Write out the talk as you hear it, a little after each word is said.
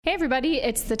Hey everybody,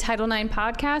 it's the Title IX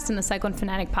podcast and the Cyclone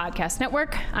Fanatic Podcast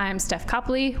Network. I'm Steph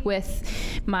Copley with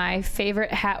my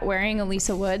favorite hat wearing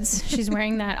Elisa Woods. She's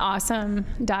wearing that awesome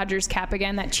Dodgers cap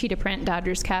again, that cheetah print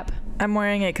Dodgers cap. I'm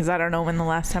wearing it because I don't know when the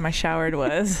last time I showered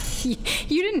was.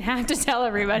 You didn't have to tell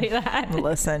everybody that.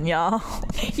 Listen, y'all.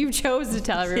 You chose to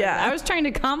tell everybody. Yeah. I was trying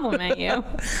to compliment you.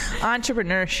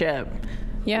 Entrepreneurship.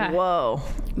 Yeah. Whoa.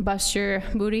 Bust your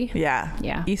booty. Yeah.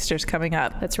 Yeah. Easter's coming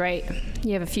up. That's right.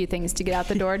 You have a few things to get out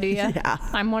the door, do you? Yeah.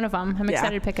 I'm one of them. I'm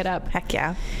excited to pick it up. Heck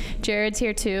yeah. Jared's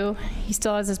here too. He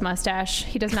still has his mustache.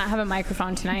 He does not have a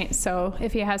microphone tonight, so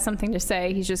if he has something to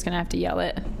say, he's just going to have to yell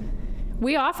it.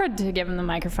 We offered to give him the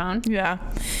microphone. Yeah.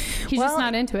 He's just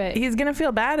not into it. He's going to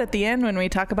feel bad at the end when we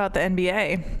talk about the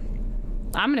NBA.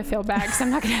 I'm going to feel bad because I'm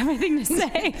not going to have anything to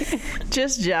say.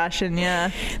 Just joshing,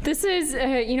 yeah. This is,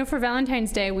 for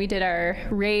Valentine's Day, we did our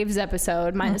raves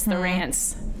episode minus the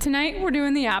rants. Tonight, we're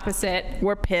doing the opposite.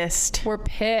 We're pissed. We're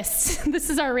pissed. This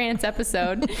is our rants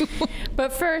episode.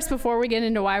 But first, before we get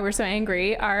into why we're so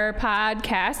angry, our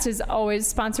podcast is always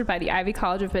sponsored by the Ivy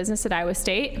College of Business at Iowa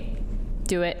State.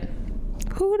 Do it.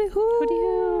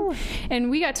 Hooty-hoo.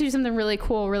 And we got to do something really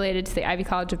cool related to the Ivy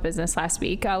College of Business last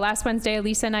week. Last Wednesday,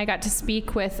 Lisa and I got to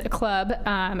speak with a club.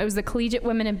 It was the Collegiate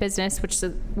Women in Business, which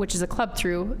is a club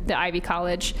through the Ivy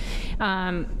College,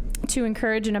 to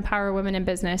encourage and empower women in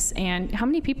business. And how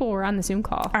many people were on the Zoom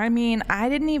call? I mean, I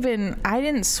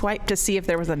didn't swipe to see if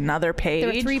there was another page.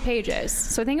 There were 3 pages.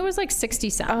 So I think it was like 60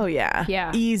 some. Oh, yeah.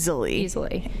 Yeah.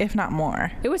 Easily. If not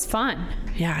more. It was fun.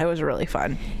 Yeah, it was really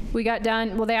fun. We got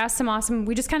done. Well, they asked some awesome.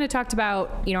 We just kind of talked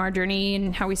about, our journey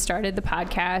and how we started the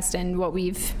podcast and what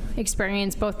we've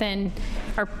experienced both in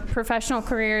our professional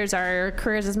careers, our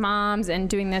careers as moms, and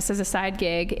doing this as a side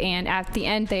gig. And at the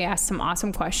end, they asked some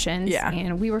awesome questions. Yeah.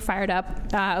 And we were fired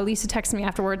up. Elisa texted me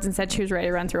afterwards and said she was ready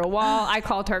to run through a wall. I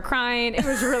called her crying. It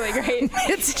was really great.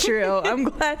 It's true. I'm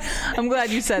glad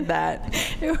you said that.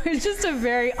 It was just a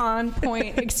very on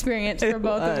point experience for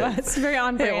both of us. Very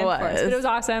on brand for us. But it was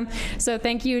awesome. So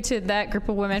thank you to that group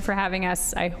of women for having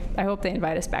us. I hope they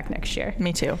invite us back next year.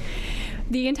 Me too.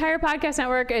 The entire podcast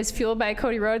network is fueled by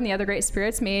Cody Road and the other great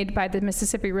spirits made by the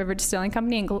Mississippi River Distilling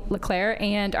Company in LeClaire,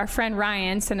 and our friend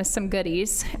Ryan sent us some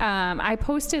goodies. I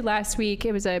posted last week,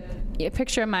 it was a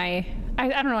picture of my, I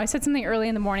don't know, I said something early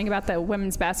in the morning about the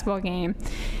women's basketball game,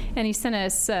 and he sent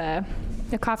us a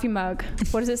coffee mug.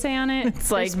 What does it say on it?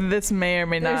 It's like, this may or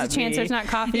may not be. There's a chance there's not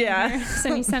coffee in here.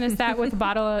 So he sent us that with a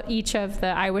bottle each of the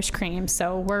I Wish cream.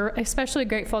 So we're especially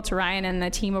grateful to Ryan and the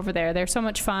team over there. They're so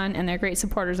much fun, and they're great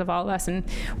supporters of all of us, and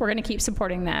we're going to keep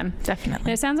supporting them. Definitely.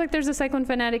 And it sounds like there's a Cyclone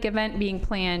Fanatic event being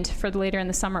planned for later in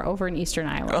the summer over in Eastern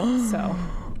Iowa. So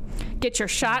get your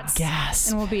shots. Yes.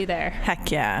 And we'll be there.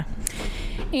 Heck yeah.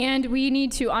 And we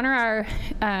need to honor our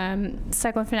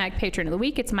Cyclone Fanatic Patron of the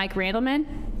Week. It's Mike Randleman.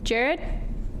 Jared,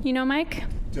 you know Mike?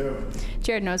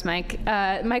 Jared knows Mike.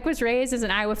 Mike was raised as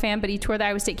an Iowa fan, but he toured the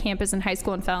Iowa State campus in high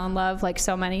school and fell in love like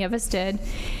so many of us did.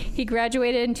 He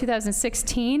graduated in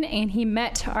 2016, and he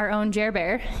met our own Jer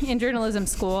Bear in journalism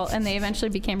school, and they eventually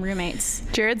became roommates.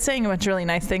 Jared's saying a bunch of really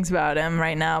nice things about him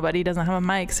right now, but he doesn't have a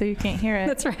mic, so you can't hear it.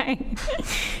 That's right.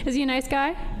 Is he a nice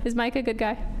guy? Is Mike a good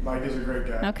guy? Mike is a great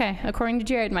guy. Okay. According to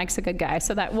Jared, Mike's a good guy.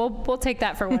 So that we'll take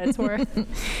that for what it's worth.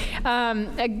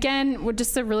 Again, we're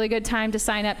just a really good time to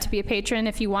sign up to be a patron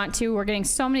if you want to. We're getting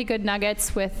so many good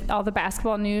nuggets with all the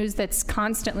basketball news that's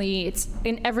constantly, it's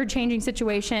an ever-changing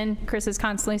situation. Chris is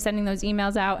constantly sending those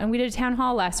emails out. And we did a town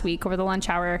hall last week over the lunch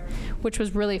hour, which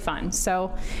was really fun.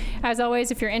 So as always,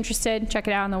 if you're interested, check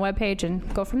it out on the webpage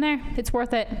and go from there. It's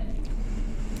worth it.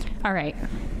 All right.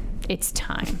 It's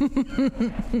time.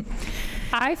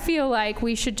 I feel like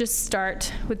we should just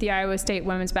start with the Iowa State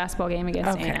women's basketball game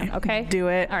against A&M, okay? Do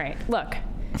it. All right, look.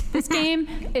 This game,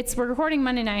 we're recording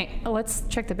Monday night. Let's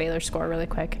check the Baylor score really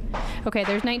quick. Okay,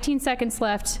 there's 19 seconds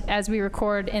left as we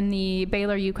record in the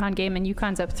Baylor-UConn game, and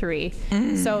UConn's up 3.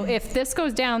 So if this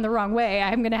goes down the wrong way,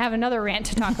 I'm going to have another rant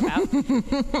to talk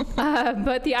about.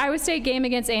 But the Iowa State game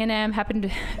against A&M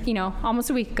happened, almost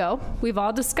a week ago. We've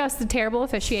all discussed the terrible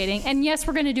officiating, and yes,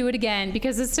 we're going to do it again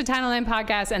because it's the Title IX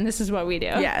podcast, and this is what we do.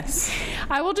 Yes.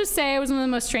 I will just say it was one of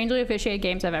the most strangely officiated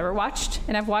games I've ever watched,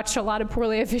 and I've watched a lot of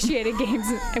poorly officiated games.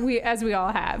 As we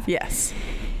all have. Yes.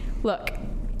 Look,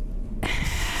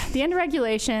 the end of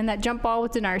regulation, that jump ball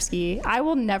with Donarski, I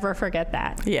will never forget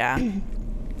that. Yeah.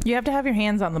 You have to have your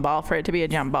hands on the ball for it to be a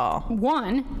jump ball.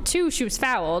 1, 2, she was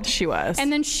fouled. She was.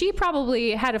 And then she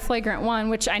probably had a flagrant 1,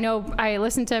 which I know I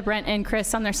listened to Brent and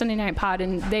Chris on their Sunday night pod,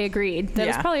 and they agreed that it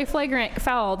was probably a flagrant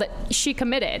foul that she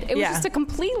committed. It was just a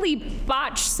completely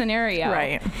botched scenario.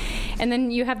 Right. And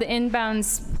then you have the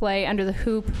inbounds play under the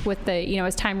hoop with the,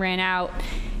 as time ran out.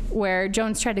 where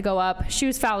Jones tried to go up. She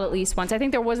was fouled at least once. I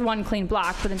think there was one clean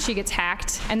block, but then she gets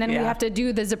hacked. And then we have to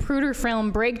do the Zapruder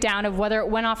film breakdown of whether it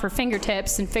went off her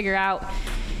fingertips and figure out,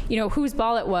 you know, whose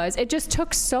ball it was. It just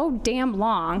took so damn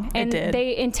long. And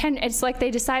it's like they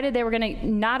decided they were going to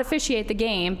not officiate the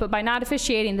game, but by not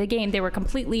officiating the game, they were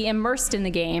completely immersed in the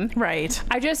game. Right.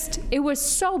 It was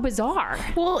so bizarre.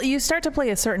 Well, you start to play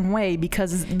a certain way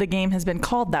because the game has been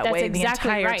called that way the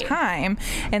entire time.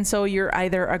 And so you're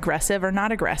either aggressive or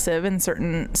not aggressive in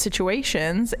certain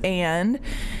situations. And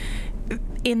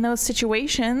in those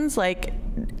situations, like,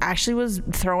 Ashley was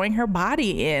throwing her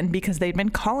body in because they'd been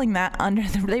calling that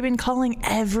they've been calling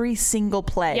every single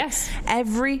play. Yes.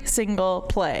 Every single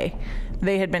play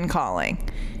they had been calling.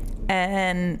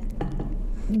 And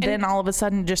then all of a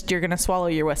sudden, just you're going to swallow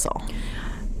your whistle.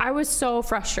 I was so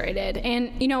frustrated.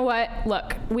 And you know what?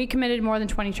 Look, we committed more than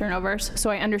 20 turnovers,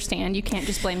 so I understand. You can't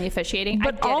just blame the officiating.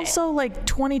 But also, like,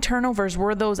 20 turnovers,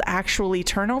 were those actually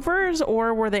turnovers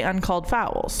or were they uncalled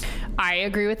fouls? I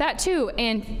agree with that, too.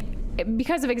 And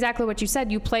because of exactly what you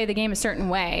said, you play the game a certain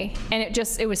way, and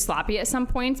it was sloppy at some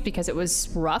points because it was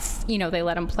rough. You know, they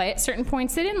let them play at certain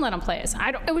points. They didn't let them play it.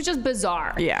 It was just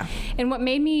bizarre. Yeah. And what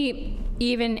made me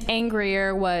even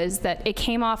angrier was that it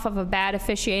came off of a bad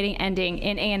officiating ending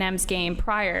in A&M's game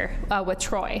prior with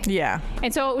Troy. Yeah.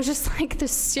 And so it was just like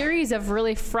this series of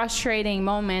really frustrating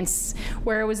moments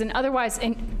where it was an otherwise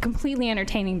completely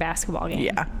entertaining basketball game.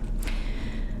 Yeah.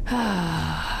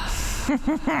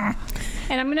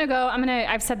 And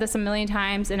I've said this a million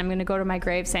times, and I'm going to go to my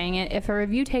grave saying it. If a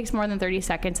review takes more than 30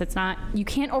 seconds, you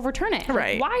can't overturn it.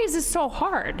 Right. Like, why is this so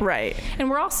hard? Right. And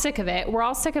we're all sick of it. We're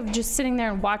all sick of just sitting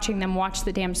there and watching them watch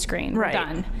the damn screen. Right. We're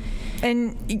done.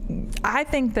 And I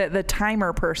think that the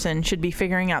timer person should be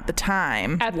figuring out the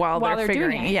time while they're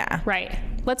figuring doing it. Yeah. Right.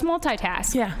 Let's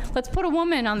multitask. Yeah. Let's put a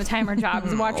woman on the timer job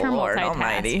and watch her Lord multitask.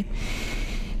 Almighty.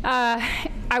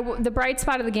 The bright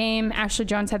spot of the game, Ashley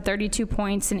Jones had 32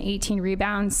 points and 18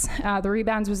 rebounds. The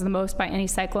rebounds was the most by any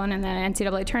Cyclone in the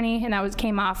NCAA tourney, and that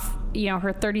came off, you know,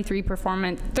 her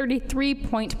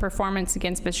 33-point performance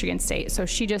against Michigan State. So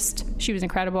she was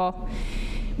incredible.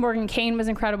 Morgan Kane was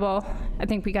incredible. I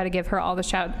think we got to give her all the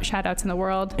shout outs in the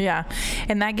world. Yeah.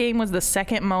 And that game was the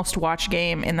second most watched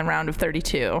game in the round of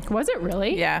 32. Was it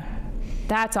really? Yeah.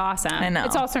 That's awesome. I know.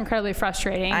 It's also incredibly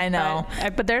frustrating. I know.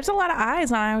 But there's a lot of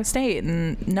eyes on Iowa State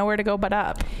and nowhere to go but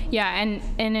up. Yeah, and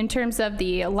in terms of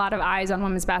a lot of eyes on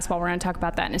women's basketball, we're going to talk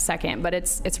about that in a second, but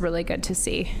it's really good to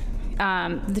see.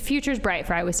 The future's bright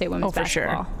for Iowa State women's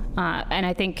basketball. For sure. And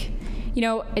I think, you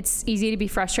know, it's easy to be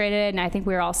frustrated, and I think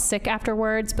we're all sick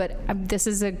afterwards, but this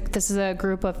is a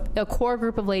core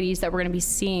group of ladies that we're going to be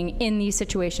seeing in these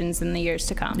situations in the years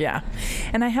to come. Yeah.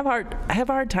 And I have a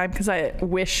hard time because I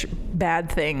wish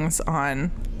bad things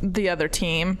on the other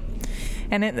team,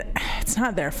 and it's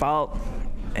not their fault.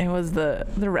 It was the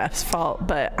ref's fault,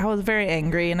 but I was very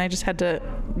angry and I just had to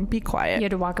be quiet. You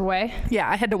had to walk away? Yeah,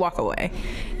 I had to walk away.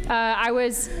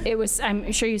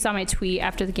 I'm sure you saw my tweet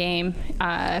after the game.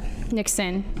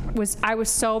 Nixon I was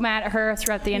so mad at her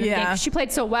throughout the end of the game because she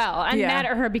played so well. I'm mad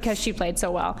at her because she played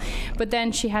so well. But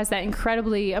then she has that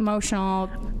incredibly emotional,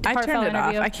 heartfelt I turned it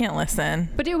interview. off. I can't listen.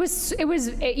 But it was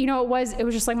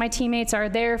just like my teammates are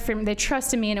there for me. They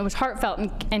trusted me, and it was heartfelt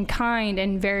and kind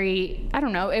and very, I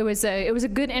don't know. It was a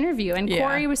good interview, and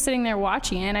Corey was sitting there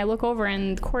watching it, and I look over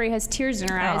and Corey has tears in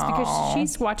her eyes because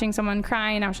she's watching someone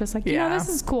cry, and I was just like, you know, this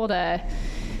is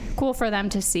cool for them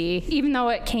to see, even though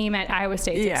it came at Iowa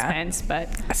State's expense. But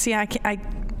see,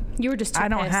 you were just too I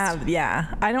don't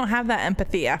pissed. I don't have that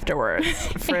empathy afterwards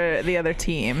for the other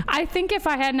team. I think if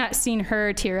I had not seen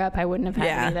her tear up, I wouldn't have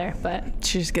had it either. But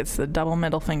she just gets the double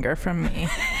middle finger from me.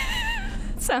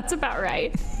 Sounds about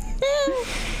right.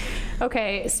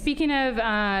 Okay, speaking of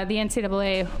the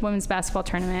NCAA women's basketball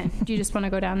tournament, do you just want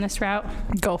to go down this route?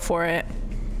 Go for it.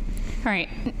 All right.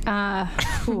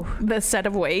 The set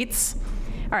of weights.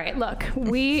 All right, look,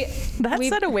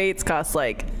 set of weights costs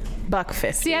like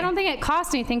 $1.50. See, I don't think it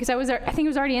cost anything because I think it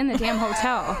was already in the damn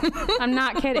hotel. I'm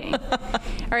not kidding. All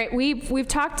right, we've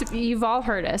talked. You've all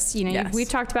heard us. You know, we've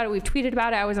talked about it. We've tweeted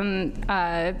about it. I was on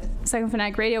Second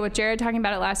Fanatic Radio with Jared talking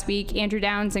about it last week. Andrew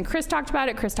Downs and Chris talked about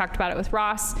it. Chris talked about it with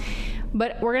Ross.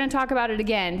 But we're going to talk about it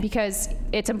again because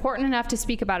it's important enough to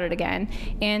speak about it again.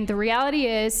 And the reality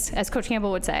is, as Coach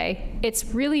Campbell would say, it's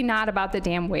really not about the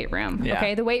damn weight room. Yeah.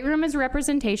 Okay, the weight room is a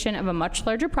representation of a much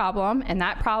larger problem, and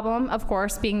that problem, of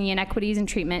course, being the inequities in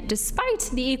treatment, despite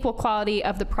the equal quality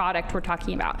of the product we're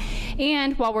talking about.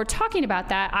 And while we're talking about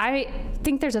that, I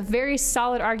think there's a very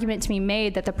solid argument to be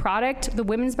made that the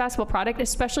women's basketball product,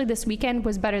 especially this weekend,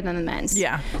 was better than the men's.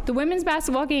 Yeah. The women's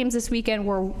basketball games this weekend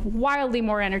were wildly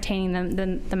more entertaining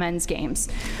than the men's games.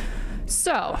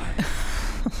 So,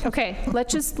 okay,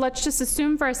 let's just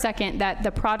assume for a second that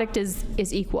the product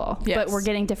is equal, yes. but we're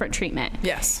getting different treatment.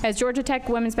 Yes. As Georgia Tech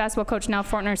women's basketball coach Nell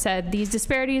Fortner said, these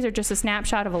disparities are just a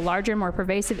snapshot of a larger, more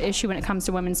pervasive issue when it comes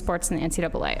to women's sports in the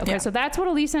NCAA. Okay, so that's what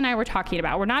Elisa and I were talking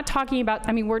about. We're not talking about,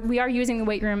 I mean, we are using the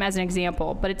weight room as an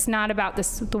example, but it's not about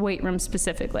the weight room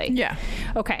specifically. Yeah.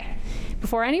 Okay.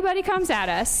 Before anybody comes at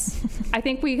us, I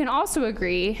think we can also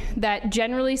agree that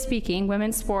generally speaking,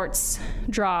 women's sports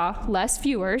draw less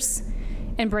viewers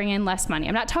and bring in less money.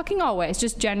 I'm not talking always,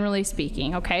 just generally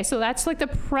speaking, okay? So that's like the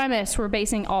premise we're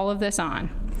basing all of this on.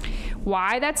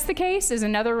 Why that's the case is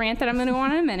another rant that I'm going to go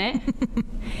on in a minute.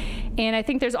 And I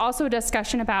think there's also a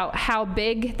discussion about how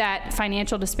big that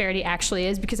financial disparity actually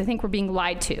is, because I think we're being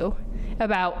lied to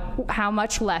about how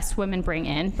much less women bring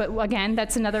in. But again,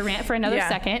 that's another rant for another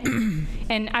second.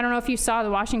 And I don't know if you saw the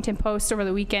Washington Post over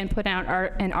the weekend put out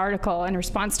an article in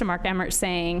response to Mark Emmert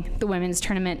saying the women's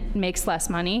tournament makes less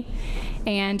money.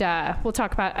 And we'll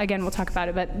talk about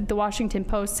it, but the Washington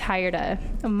Post hired a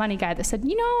money guy that said,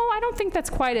 I don't think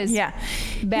that's quite as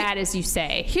bad as you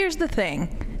say. Here's the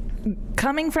thing.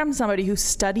 Coming from somebody who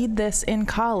studied this in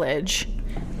college,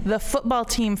 the football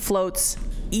team floats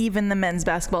even the men's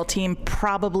basketball team,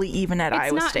 probably even at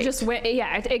Iowa State. It's not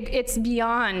just, it's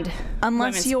beyond.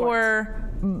 Unless you're,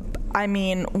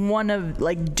 one of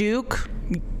like Duke,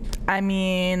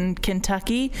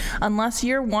 Kentucky, unless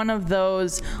you're one of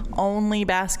those only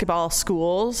basketball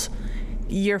schools,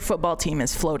 your football team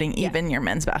is floating even your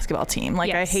men's basketball team.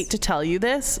 Like, I hate to tell you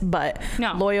this, but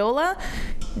Loyola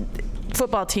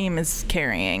football team is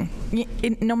carrying,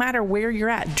 no matter where you're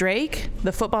at. Drake,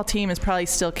 the football team is probably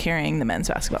still carrying the men's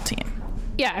basketball team.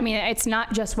 Yeah, it's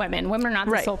not just women. Women are not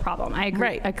the sole problem. I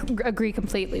agree. I agree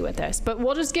completely with this. But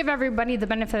we'll just give everybody the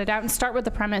benefit of the doubt and start with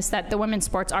the premise that the women's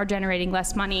sports are generating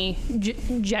less money,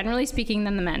 generally speaking,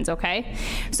 than the men's, okay?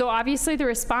 So obviously the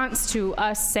response to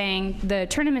us saying the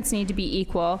tournaments need to be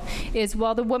equal is,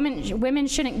 well, the women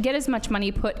shouldn't get as much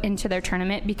money put into their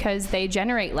tournament because they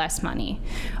generate less money.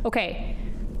 Okay.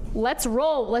 Let's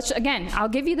roll. I'll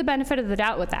give you the benefit of the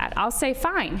doubt with that. I'll say,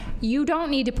 fine, you don't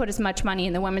need to put as much money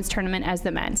in the women's tournament as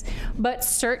the men's, but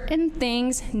certain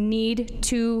things need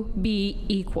to be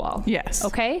equal. Yes.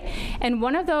 Okay? And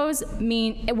one of those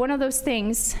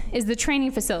things is the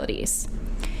training facilities.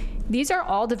 These are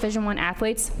all Division I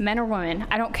athletes, men or women.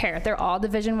 I don't care. They're all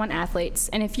Division I athletes.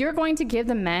 And if you're going to give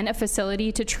the men a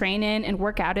facility to train in and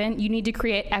work out in, you need to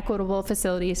create equitable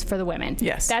facilities for the women.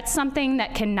 Yes. That's something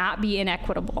that cannot be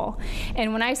inequitable.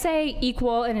 And when I say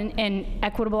equal and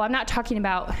equitable, I'm not talking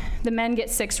about the men get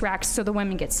 6 racks, so the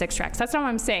women get 6 racks. That's not what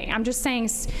I'm saying. I'm just saying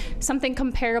something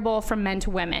comparable from men to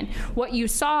women. What you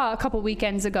saw a couple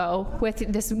weekends ago with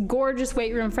this gorgeous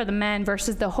weight room for the men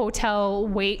versus the hotel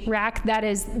weight rack, that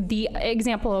is the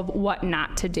example of what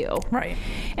not to do. Right.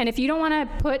 And if you don't want to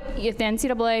if the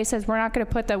NCAA says we're not going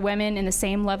to put the women in the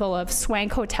same level of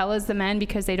swank hotel as the men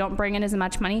because they don't bring in as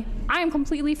much money, I am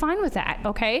completely fine with that,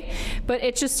 okay? But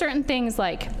it's just certain things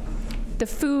like the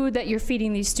food that you're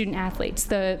feeding these student athletes,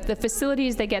 the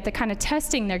facilities they get, the kind of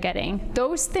testing they're getting,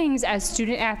 those things as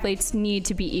student athletes need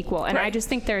to be equal. And I just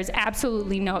think there is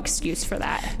absolutely no excuse for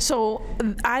that. So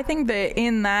I think that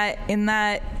in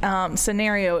that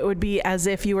scenario, it would be as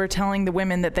if you were telling the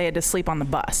women that they had to sleep on the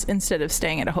bus instead of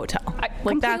staying at a hotel.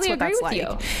 That's what that's like.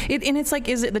 And it's like,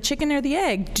 is it the chicken or the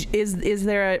egg? Is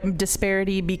there a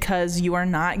disparity because you are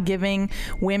not giving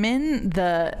women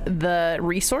the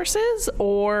resources,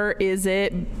 or is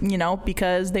it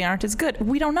because they aren't as good?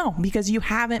 We don't know, because you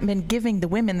haven't been giving the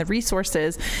women the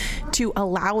resources to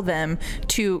allow them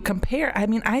to compare.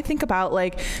 I think about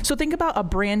think about a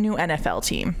brand new NFL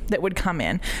team that would come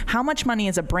in. How much money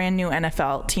is a brand new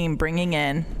NFL team bringing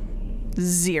in?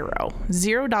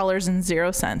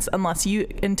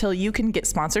 $0.00 until you can get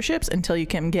sponsorships, until you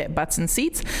can get butts and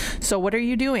seats. So what are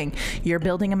you doing? You're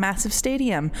building a massive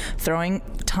stadium, throwing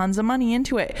tons of money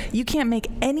into it. You can't make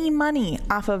any money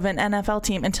off of an NFL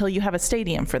team until you have a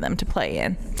stadium for them to play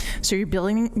in. So you're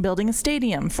building a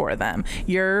stadium for them.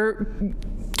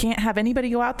 Can't have anybody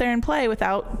go out there and play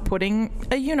without putting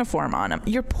a uniform on them.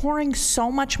 You're pouring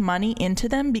so much money into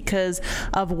them because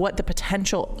of what the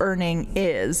potential earning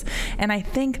is. And I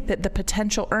think that the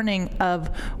potential earning of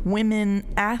women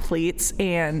athletes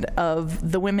and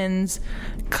of the women's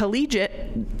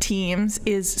collegiate teams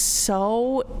is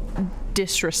so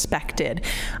disrespected.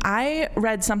 I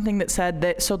read something that said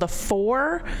that the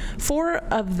four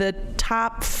of the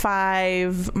top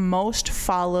 5 most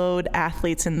followed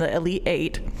athletes in the Elite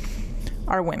 8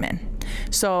 are women.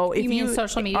 So if you mean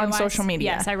social media? On social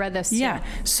media. Yes, I read this too. Yeah.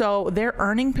 So their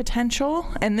earning potential,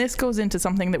 and this goes into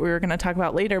something that we were going to talk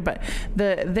about later, but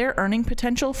their earning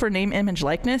potential for name, image,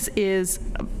 likeness is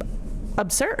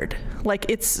absurd. Like,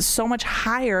 it's so much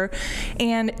higher.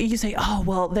 And you say, oh,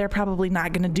 well, they're probably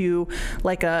not going to do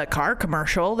like a car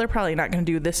commercial. They're probably not going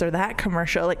to do this or that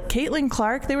commercial. Like Caitlin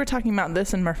Clark, they were talking about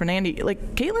this in Murph and Andy.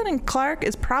 Like, Caitlin and Clark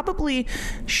is probably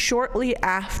shortly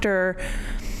after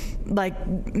like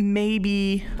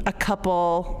maybe a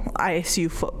couple ISU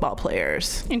football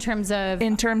players in terms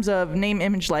of name,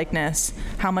 image, likeness,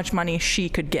 how much money she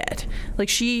could get. Like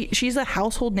she's a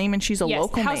household name, and she's a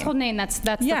local household name. That's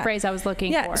the phrase I was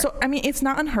looking for. So I mean, it's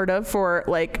not unheard of for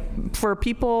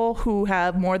people who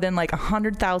have more than like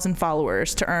 100,000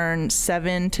 followers to earn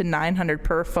 $700 to $900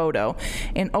 per photo,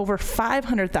 and over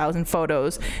 500,000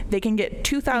 photos they can get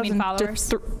 2,000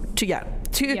 followers.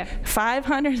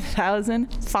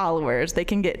 500,000 followers, they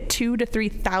can get $2,000 to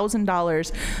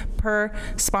 $3,000 per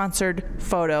sponsored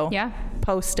photo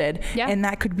posted. And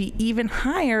that could be even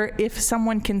higher if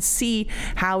someone can see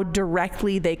how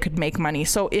directly they could make money.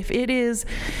 So if it's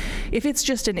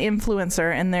just an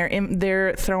influencer and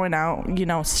they're throwing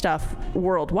out, stuff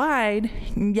worldwide,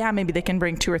 maybe they can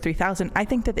bring 2,000 or 3,000. I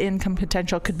think that the income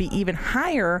potential could be even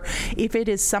higher if it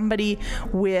is somebody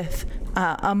with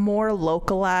a more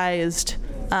localized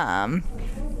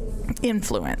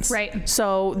influence. Right.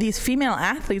 So these female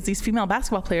athletes, these female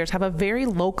basketball players have a very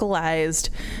localized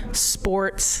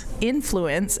sports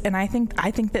influence, and I think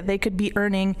that they could be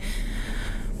earning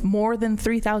more than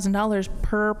 $3,000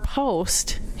 per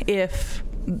post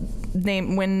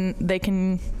when they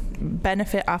can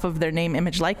benefit off of their name,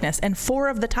 image, likeness. And 4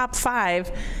 of the top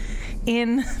 5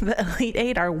 in the Elite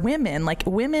 8 are women. Like,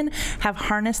 women have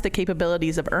harnessed the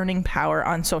capabilities of earning power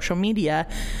on social media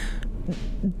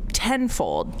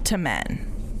tenfold to men.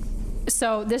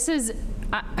 So this is,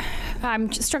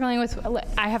 I'm struggling with,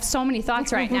 I have so many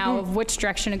thoughts right now of which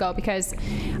direction to go, because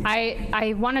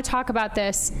I want to talk about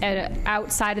this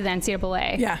outside of the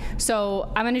NCAA. Yeah.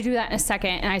 So I'm going to do that in a second.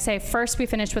 And I say first we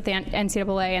finish with the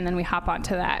NCAA and then we hop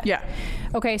onto that. Yeah.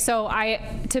 Okay, so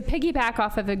to piggyback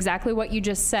off of exactly what you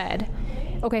just said,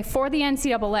 okay, for the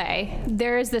NCAA,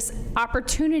 there is this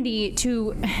opportunity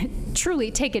to truly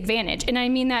take advantage. And I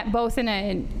mean that both in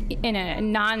a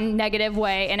non-negative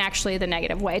way and actually the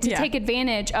negative way. To take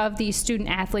advantage of these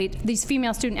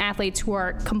female student athletes who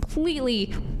are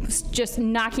completely just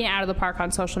knocking it out of the park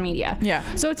on social media. Yeah.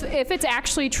 So if it's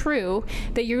actually true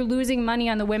that you're losing money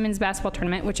on the women's basketball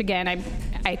tournament, which again,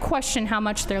 I question how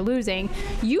much they're losing,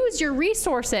 use your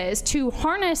resources to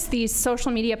harness these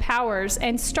social media powers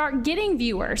and start getting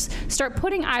viewers, start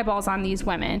putting eyeballs on these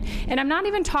women. And I'm not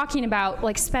even talking about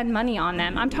like spend money on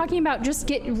them. I'm talking about just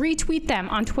retweet them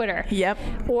on Twitter. Yep.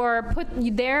 Or put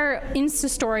their Insta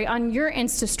story on your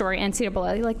Insta story,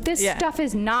 NCAA. Like, this stuff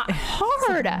is not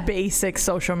hard. Basic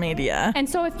social media. And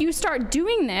so if you start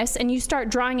doing this and you start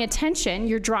drawing attention,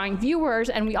 you're drawing viewers,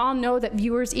 and we all know that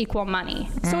viewers equal money.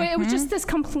 So it was just this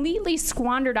completely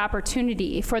squandered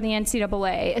opportunity for the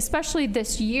NCAA, especially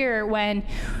this year when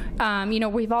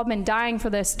we've all been dying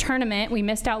for this tournament. We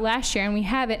missed out last year and we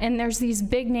have it, and there's these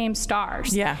big name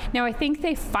stars. Yeah. Now I think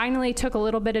they finally took a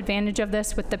little bit advantage of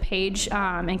this with the Paige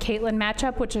and Caitlin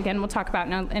matchup, which again we'll talk about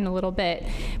in a little bit.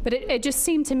 But it just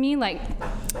seemed to me like,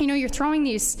 you're throwing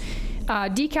these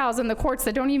decals in the courts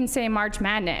that don't even say March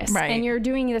Madness. Right. And you're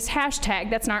doing this hashtag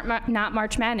that's not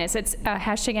March Madness. It's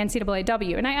hashtag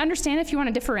NCAAW. And I understand if you want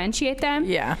to differentiate them.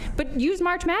 Yeah. But use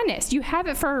March Madness. You have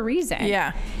it for a reason.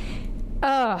 Yeah.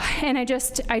 And I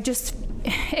just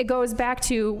it goes back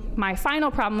to my final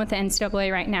problem with the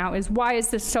NCAA right now is, why is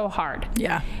this so hard?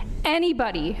 Yeah.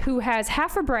 Anybody who has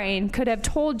half a brain could have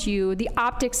told you the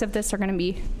optics of this are going to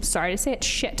be, sorry to say it,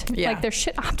 shit. Yeah. Like, they're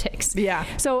shit optics. Yeah.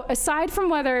 So aside from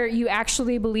whether you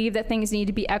actually believe that things need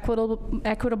to be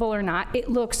equitable or not, it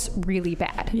looks really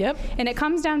bad. Yep. And it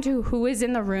comes down to who is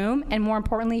in the room, and more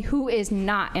importantly, who is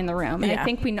not in the room. And I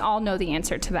think we all know the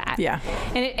answer to that. Yeah.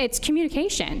 And it's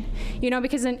communication,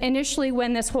 because initially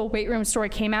when this whole weight room story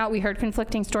came out, we heard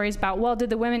conflicting stories about, well, did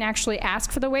the women actually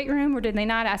ask for the weight room or did they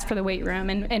not ask for the weight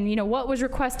room? And you know, what was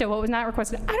requested, what was not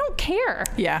requested. I don't care.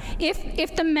 Yeah.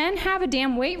 If the men have a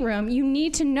damn weight room, you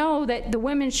need to know that the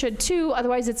women should too.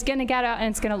 Otherwise, it's going to get out and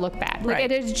it's going to look bad. Like,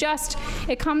 right.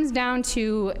 It comes down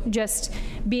to just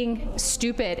being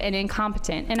stupid and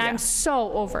incompetent. And I'm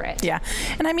so over it. Yeah.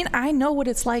 And I mean, I know what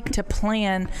it's like to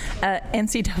plan a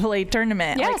NCAA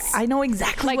tournament. Yes. Like, I know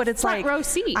exactly what it's like. Front row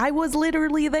seat. I was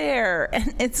literally there.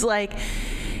 And it's like,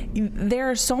 there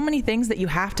are so many things that you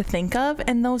have to think of,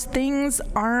 and those things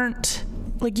aren't,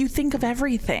 like, you think of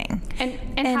everything.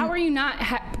 And how are you not,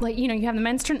 like, you know, you have the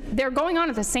men's turn, they're going on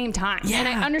at the same time. Yeah. And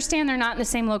I understand they're not in the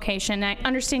same location. I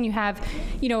understand you have,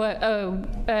 you know,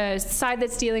 a side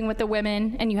that's dealing with the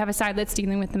women, and you have a side that's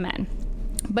dealing with the men.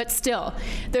 But still,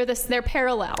 they're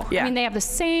parallel. Yeah. I mean, they have the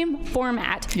same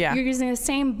format. Yeah. You're using the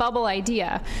same bubble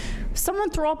idea. Someone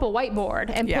throw up a whiteboard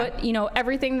and put, you know,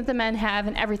 everything that the men have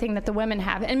and everything that the women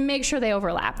have, and make sure they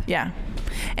overlap. Yeah.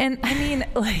 And I mean,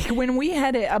 like, when we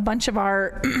had it, a bunch of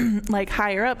our like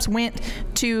higher ups went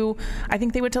to, I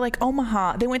think they went to like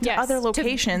Omaha. They went to other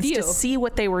locations to see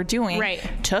what they were doing. Right.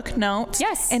 Took notes.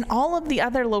 Yes. And all of the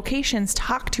other locations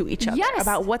talked to each other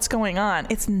about what's going on.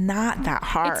 It's not that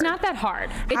hard. It's not that hard.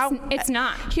 It's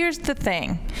not. Here's the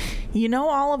thing. You know,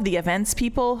 all of the events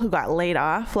people who got laid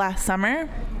off last summer?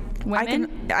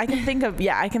 Women? I can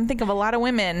think of a lot of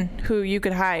women who you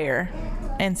could hire,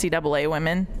 NCAA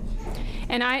women.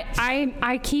 And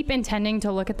I keep intending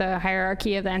to look at the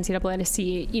hierarchy of the NCAA to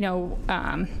see, you know,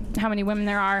 how many women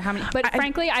there are, but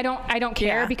frankly, I don't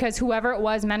care because whoever it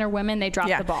was, men or women, they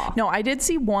dropped the ball. No, I did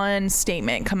see one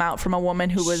statement come out from a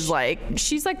woman who was like,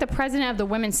 she's like the president of the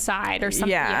women's side or something.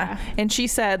 Yeah. And she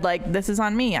said, like, this is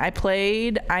on me. I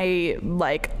played. I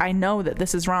know that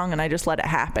this is wrong, and I just let it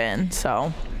happen.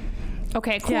 So.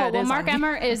 Okay, cool. Yeah, well, Mark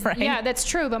Emmert is, right? Yeah, that's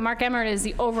true. But Mark Emmert is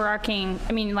the overarching,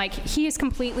 I mean, like, he has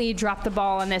completely dropped the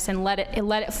ball on this and let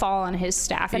it fall on his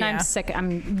staff. And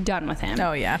I'm done with him.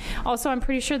 Oh, yeah. Also, I'm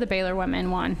pretty sure the Baylor women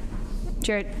won.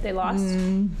 Jared, they lost.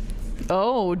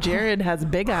 Oh, Jared has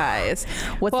big eyes.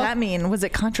 What's that mean? Was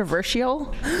it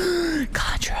controversial?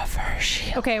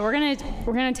 Controversial. Okay, we're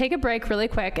gonna take a break really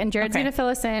quick, and Jared's gonna fill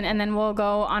us in, and then we'll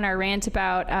go on our rant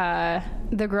about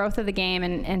the growth of the game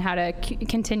and how to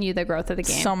continue the growth of the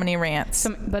game. So many rants.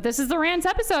 But this is the rants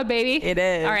episode, baby. It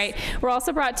is. All right. We're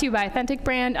also brought to you by Authentic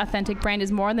Brand. Authentic Brand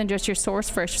is more than just your source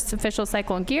for official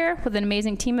cyclone gear. With an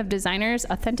amazing team of designers,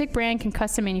 Authentic Brand can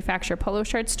custom manufacture polo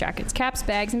shirts, jackets, caps,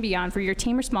 bags, and beyond for your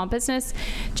team or small business.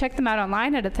 Check them out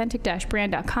online at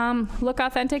authentic-brand.com. Look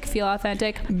authentic, feel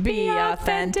authentic, be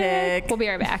authentic. We'll be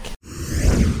right back.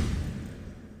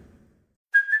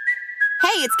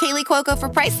 Hey, it's Kaylee Cuoco for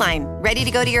Priceline. Ready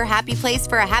to go to your happy place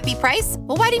for a happy price?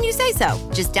 Well, why didn't you say so?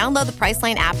 Just download the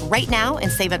Priceline app right now and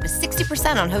save up to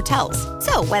 60% on hotels.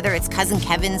 So whether it's Cousin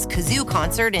Kevin's Kazoo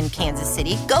Concert in Kansas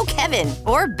City, go Kevin,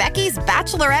 or Becky's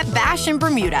Bachelorette Bash in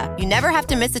Bermuda, you never have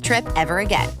to miss a trip ever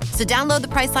again. So download the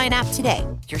Priceline app today.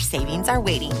 Your savings are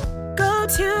waiting. Go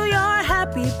to your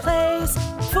happy place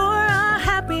for a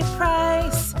happy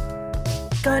price.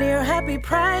 Go to your happy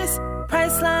price,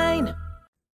 Priceline.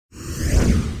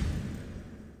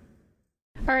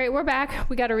 All right, we're back.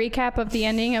 We got a recap of the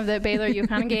ending of the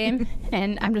Baylor-UConn game,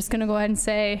 and I'm just going to go ahead and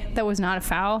say that was not a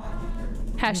foul.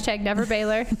 Hashtag never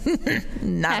Baylor.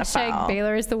 Not Hashtag a foul.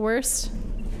 Baylor is the worst.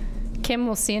 Kim,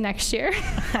 we'll see you next year.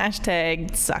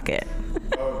 Hashtag suck it.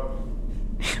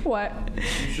 What?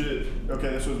 You should. Okay,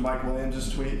 this was Mike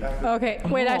Williams' tweet. Okay,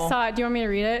 wait, I Oh. saw it. Do you want me to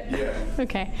read it? Yeah.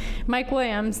 Okay. Mike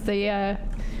Williams, the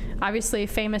obviously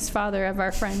famous father of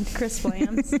our friend Chris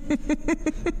Williams.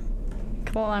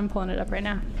 Well, I'm pulling it up right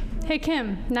now. Hey,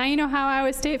 Kim, now you know how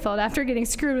Iowa State felt after getting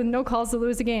screwed with no calls to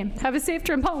lose a game. Have a safe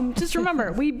trip home. Just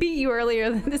remember, we beat you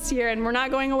earlier this year, and we're not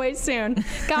going away soon.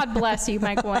 God bless you,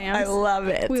 Mike Williams. I love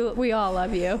it. We all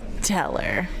love you. Tell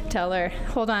her. Tell her.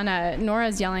 Hold on.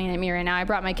 Nora's yelling at me right now. I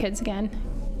brought my kids again.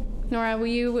 Nora, will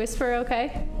you whisper,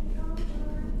 okay?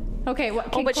 Okay. What?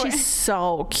 Oh, but she's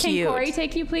so cute. Can Corey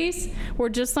take you, please? We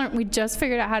just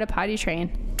figured out how to potty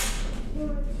train.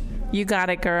 You got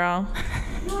it, girl.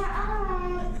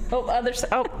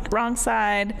 Wrong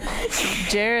side.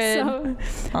 Jared.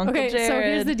 Uncle Jared. So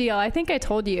here's the deal. I think I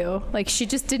told you. Like, she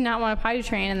just did not want to potty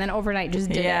train, and then overnight just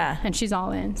did it. And she's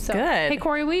all in. So, good. Hey,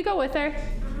 Corey, will you go with her?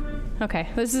 Okay.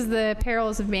 This is the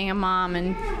perils of being a mom,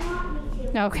 and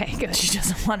okay, good. She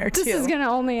doesn't want her to. This is going to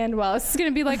only end well. This is going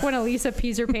to be like when Elisa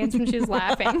pees her pants when she's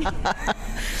laughing.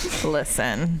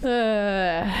 Listen.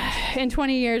 In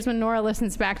 20 years, when Nora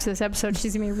listens back to this episode,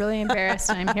 she's going to be really embarrassed,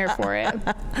 and I'm here for it.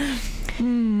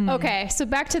 Okay, so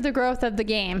back to the growth of the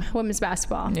game, women's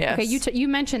basketball. Yes. Okay, you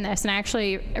mentioned this, and I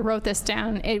actually wrote this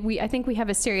down. I think we have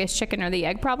a serious chicken or the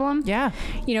egg problem. Yeah.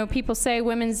 You know, people say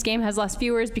women's game has less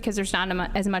viewers because there's not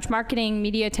as much marketing,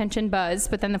 media attention, buzz.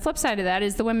 But then the flip side of that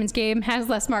is the women's game has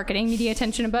less marketing, media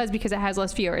attention, and buzz because it has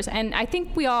less viewers. And I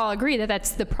think we all agree that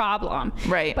that's the problem.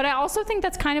 Right. But I also think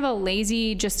that's kind of a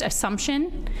lazy just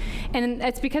assumption. And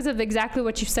it's because of exactly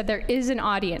what you said. There is an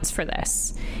audience for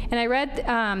this. And I read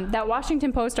that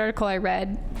Washington Post article I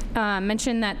read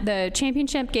mentioned that the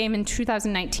championship game in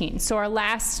 2019, so our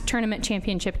last tournament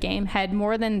championship game, had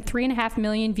more than 3.5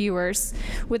 million viewers,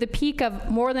 with a peak of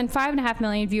more than 5.5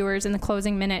 million viewers in the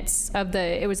closing minutes of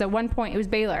it was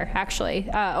Baylor, actually,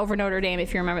 over Notre Dame,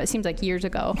 if you remember. It seems like years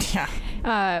ago.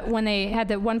 Yeah. When they had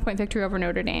the 1-point victory over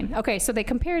Notre Dame. Okay, so they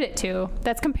compared it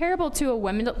that's comparable to a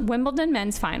Wimbledon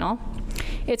men's final.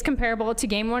 It's comparable to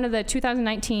Game 1 of the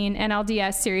 2019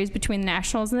 NLDS series between the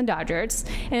Nationals and the Dodgers.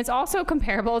 And it's also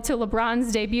comparable to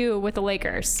LeBron's debut with the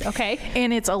Lakers, okay?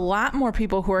 And it's a lot more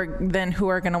people who are going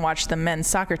to watch the men's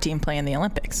soccer team play in the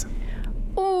Olympics.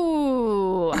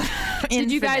 Ooh.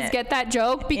 Did you guys get that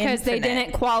joke? Because they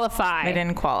didn't qualify. They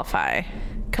didn't qualify.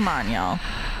 Come on, y'all.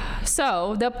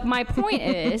 So my point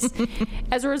is,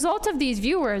 as a result of these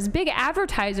viewers, big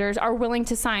advertisers are willing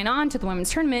to sign on to the women's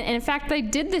tournament. And in fact, they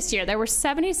did this year. There were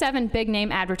 77 big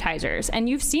name advertisers, and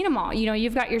you've seen them all. You know,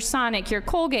 you've got your Sonic, your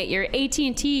Colgate, your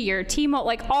AT&T, your T-Mobile,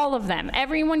 like all of them.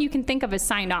 Everyone you can think of is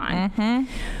signed on. Mm-hmm.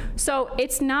 So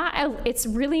it's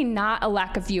really not a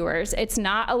lack of viewers. It's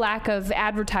not a lack of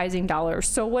advertising dollars.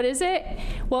 So what is it?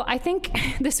 Well, I think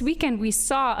this weekend we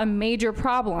saw a major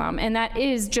problem, and that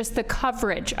is just the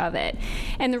coverage of it.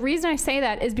 And the reason I say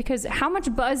that is because how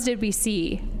much buzz did we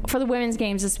see for the women's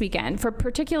games this weekend, for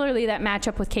particularly that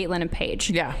matchup with Caitlin and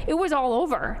Paige? Yeah. It was all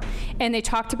over. And they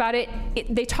talked about it.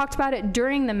 They talked about it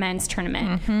during the men's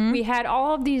tournament. Mm-hmm. We had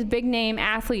all of these big name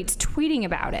athletes tweeting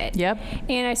about it. Yep.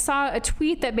 And I saw a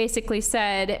tweet that basically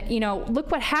said, you know,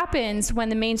 look what happens when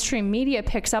the mainstream media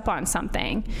picks up on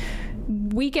something.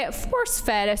 We get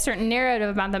force-fed a certain narrative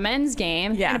about the men's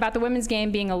game and about the women's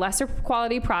game being a lesser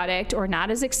quality product or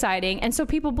not as exciting, and so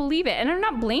people believe it. And I'm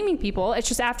not blaming people. It's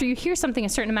just after you hear something a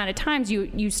certain amount of times,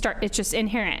 you start. It's just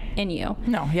inherent in you.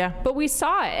 No, yeah. But we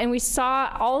saw it, and we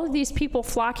saw all of these people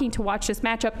flocking to watch this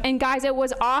matchup. And guys, it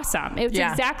was awesome. It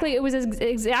was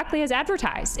exactly as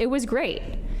advertised. It was great.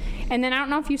 And then I don't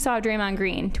know if you saw Draymond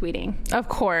Green tweeting. Of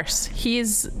course.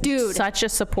 He's such a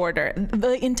supporter.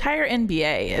 The entire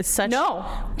NBA is such... No.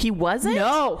 He wasn't?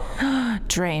 No.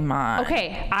 Draymond.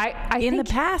 Okay. I in think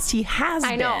the past, he has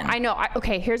been. I know.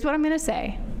 Okay, here's what I'm going to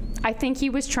say. I think he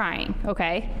was trying,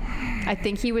 okay? I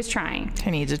think he was trying.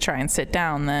 I need to try and sit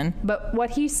down then. But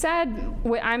what he said,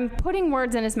 I'm putting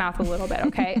words in his mouth a little bit,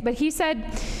 okay? But he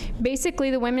said basically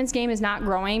the women's game is not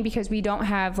growing because we don't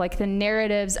have like the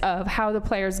narratives of how the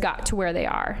players got to where they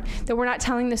are. That we're not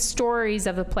telling the stories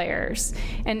of the players.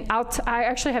 And I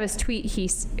actually have his tweet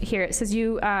here. It says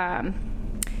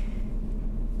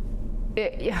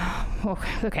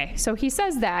okay, so he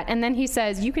says that, and then he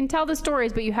says you can tell the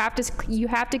stories, but you have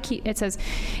to keep. It says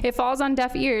it falls on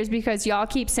deaf ears because y'all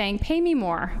keep saying pay me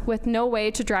more with no way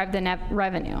to drive the net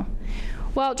revenue.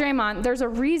 Well, Draymond, there's a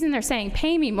reason they're saying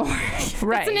pay me more.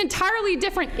 Right. It's an entirely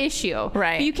different issue.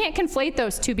 Right. You can't conflate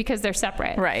those two because they're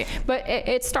separate. Right. But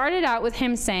it started out with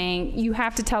him saying you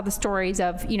have to tell the stories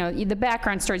of, you know, the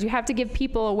background stories. You have to give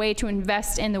people a way to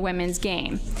invest in the women's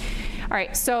game. All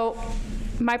right, so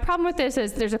my problem with this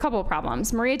is there's a couple of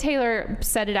problems. Maria Taylor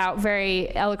said it out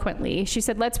very eloquently. She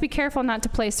said, let's be careful not to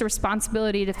place the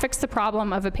responsibility to fix the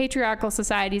problem of a patriarchal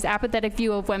society's apathetic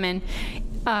view of women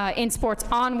in sports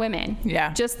on women.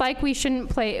 Yeah. Just like we shouldn't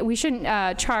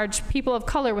charge people of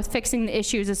color with fixing the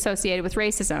issues associated with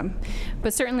racism,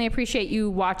 but certainly appreciate you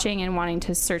watching and wanting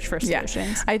to search for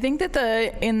solutions. Yeah. I think that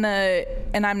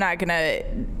and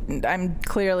I'm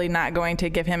clearly not going to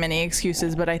give him any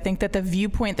excuses, but I think that the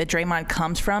viewpoint that Draymond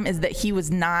comes from is that he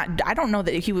was not, I don't know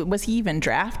that he even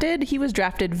drafted? He was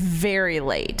drafted very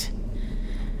late.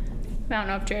 I don't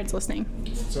know if Jared's listening.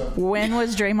 When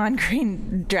was Draymond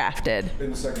Green drafted?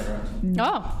 In the second round.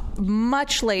 Oh.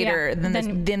 Much later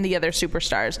than the other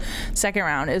superstars. Second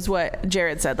round is what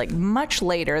Jared said, like much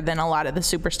later than a lot of the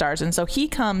superstars. And so he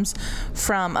comes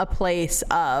from a place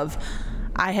of,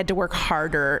 I had to work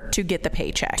harder to get the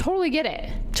paycheck. Totally get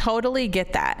it. Totally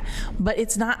get that. But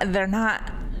they're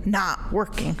not not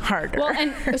working harder. Well,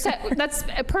 and so that's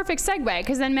a perfect segue,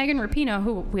 because then Megan Rapinoe,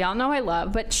 who we all know I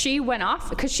love, but she went off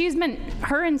because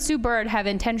her and Sue Bird have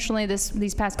intentionally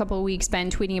these past couple of weeks been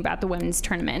tweeting about the women's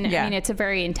tournament. I mean, it's a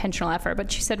very intentional effort,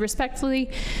 but she said,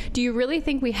 respectfully, do you really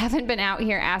think we haven't been out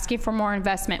here asking for more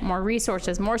investment, more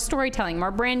resources, more storytelling,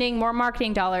 more branding, more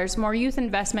marketing dollars, more youth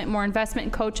investment, more investment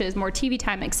in coaches, more TV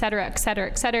time, et cetera, et cetera,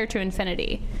 et cetera, to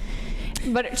infinity?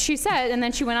 But she said, and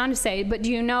then she went on to say, but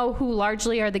do you know who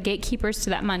largely are the gatekeepers to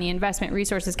that money, investment,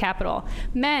 resources, capital?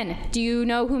 Men. Do you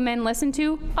know who men listen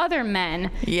to? Other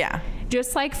men. Yeah.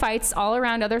 Just like fights all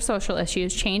around other social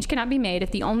issues, change cannot be made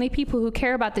if the only people who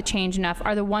care about the change enough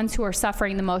are the ones who are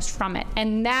suffering the most from it.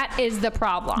 And that is the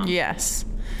problem. Yes.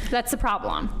 That's the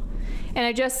problem.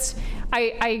 And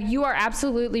you are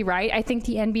absolutely right. I think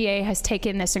the NBA has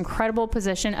taken this incredible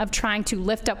position of trying to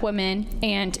lift up women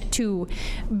and to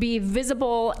be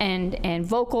visible and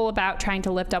vocal about trying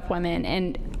to lift up women.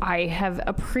 And I have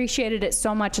appreciated it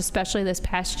so much, especially this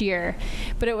past year.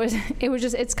 But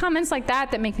it's comments like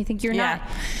that make me think you're not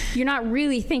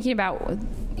really thinking about,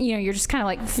 you're just kind of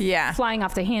like flying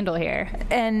off the handle here.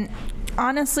 And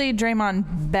honestly,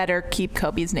 Draymond better keep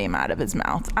Kobe's name out of his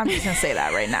mouth. I'm just going to say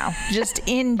that right now. Just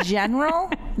in general,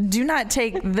 do not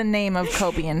take the name of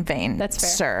Kobe in vain. That's fair.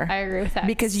 Sir. I agree with that.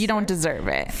 Because you don't deserve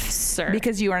it. Sir.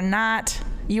 Because you are not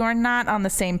on the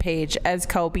same page as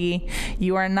Kobe.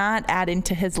 You are not adding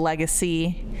to his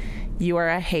legacy. You are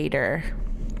a hater.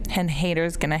 And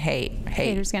haters gonna hate.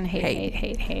 Haters gonna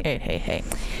hate.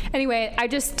 Anyway, I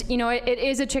just, it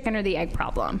is a chicken or the egg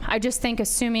problem. I just think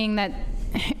assuming that,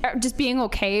 just being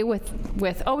okay with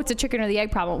it's a chicken or the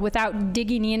egg problem, without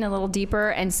digging in a little deeper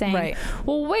and saying,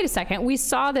 well, wait a second, we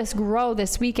saw this grow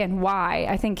this weekend. Why?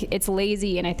 I think it's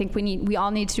lazy, and I think we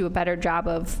all need to do a better job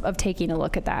of taking a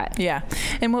look at that. Yeah,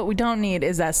 and what we don't need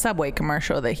is that Subway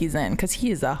commercial that he's in, because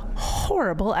he is a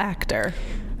horrible actor.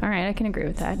 All right, I can agree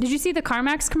with that. Did you see the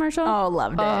CarMax commercial? Oh,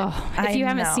 loved it. If you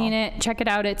haven't seen it, check it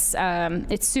out. It's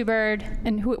Sue Bird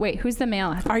and who's the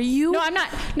male? Are you? No, I'm not.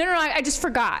 No, I just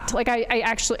forgot. Like I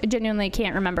actually genuinely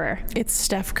can't remember. It's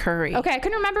Steph Curry. Okay, I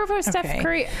couldn't remember if it was Steph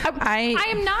Curry. I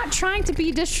am not trying to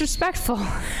be disrespectful.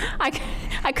 I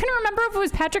couldn't remember if it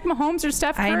was Patrick Mahomes or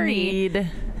Steph Curry.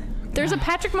 There's a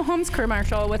Patrick Mahomes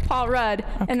commercial with Paul Rudd,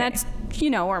 and that's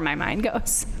where my mind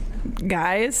goes.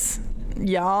 Guys.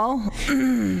 Y'all,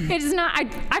 it is not.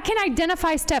 I can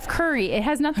identify Steph Curry. It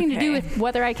has nothing to do with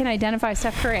whether I can identify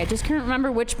Steph Curry. I just couldn't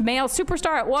remember which male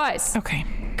superstar it was. Okay.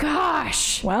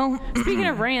 Gosh. Well, speaking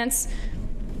of rants.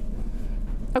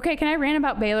 Okay, can I rant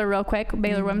about Baylor real quick?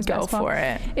 Baylor women's basketball. Go for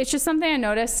it. It's just something I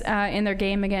noticed in their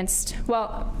game against.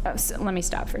 So let me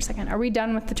stop for a second. Are we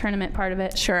done with the tournament part of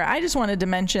it? Sure. I just wanted to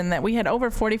mention that we had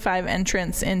over 45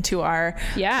 entrants into our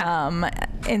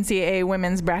NCAA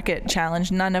women's bracket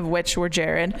challenge. None of which were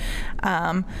Jared.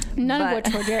 None of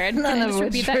which were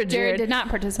Jared. Jared did not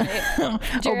participate.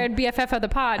 Jared, BFF of the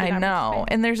pod. I know.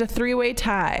 And there's a 3-way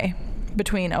tie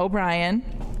between O'Brien.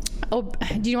 Oh,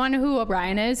 do you want to know who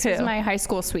O'Brien is? He's my high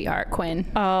school sweetheart, Quinn.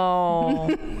 Oh.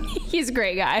 He's a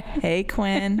great guy. Hey,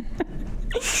 Quinn.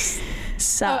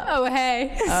 Sup. Oh,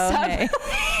 hey. Oh, hey.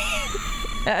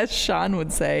 As Sean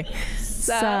would say.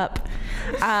 Sup.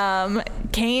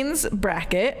 Kane's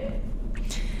bracket.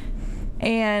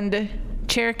 And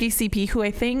Cherokee CP, who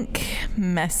I think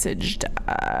messaged,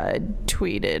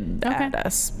 tweeted at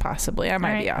us, possibly. I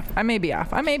might be off. I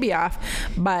may be off.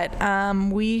 But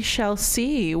we shall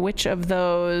see which of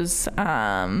those.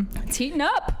 It's heating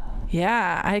up.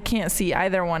 Yeah, I can't see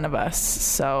either one of us,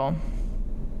 so.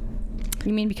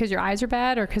 You mean because your eyes are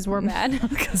bad or because we're bad?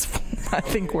 Because I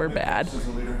think we're bad.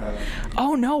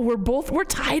 Oh no, we're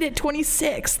tied at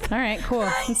 26th. All right, cool.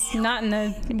 It's not in the,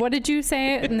 what did you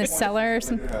say, in the cellar or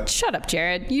something? Shut up,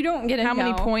 Jared. You don't get a How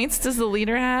many points does the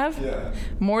leader have? Yeah.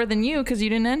 More than you, because you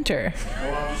didn't enter.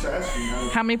 Well, I'm just asking.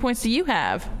 How many points do you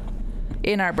have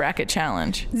in our bracket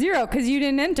challenge? 0, because you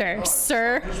didn't enter,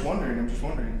 sir. I'm just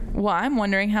wondering. Well, I'm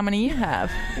wondering how many you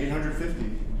have.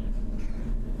 850.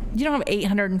 You don't have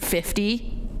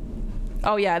 850.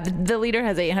 Oh yeah, the leader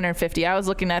has 850. I was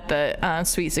looking at the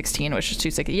Sweet 16, which is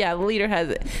 260. Yeah, the leader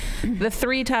has the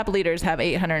 3 top leaders have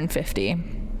 850.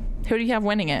 Who do you have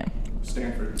winning it?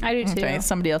 Stanford. I do too. Okay,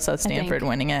 somebody else has Stanford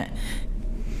winning it.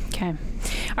 Okay.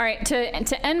 All right.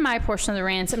 To end my portion of the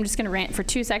rants, I'm just going to rant for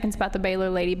 2 seconds about the Baylor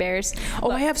Lady Bears.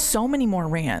 Oh, I have so many more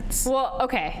rants. Well,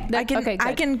 okay. I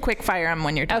can quick fire them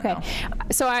when you're done. Okay.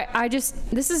 So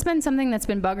this has been something that's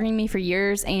been bugging me for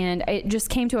years, and it just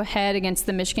came to a head against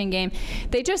the Michigan game.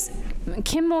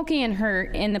 Kim Mulkey and her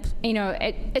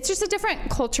it's just a different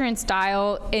culture and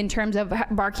style in terms of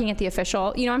barking at the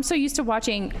official. I'm so used to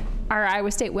watching our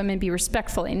Iowa State women be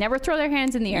respectful. They never throw their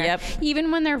hands in the air. Yep. Even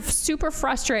when they're super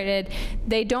frustrated,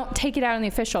 they don't take it out on the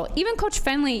official. Even Coach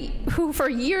Fenley, who for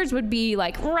years would be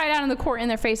like right out on the court in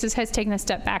their faces, has taken a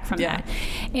step back from that.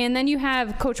 And then you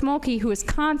have Coach Mulkey, who is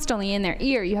constantly in their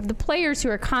ear. You have the players who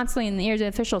are constantly in the ears of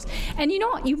officials. And you know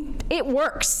what? It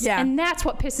works. Yeah. And that's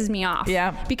what pisses me off.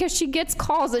 Yeah. Because she gets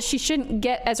calls that she shouldn't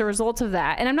get as a result of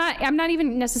that. And I'm not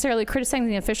even necessarily criticizing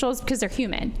the officials because they're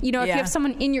human. You know, if you have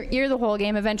someone in your ear the whole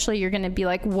game, eventually you're going to be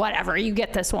like, whatever, you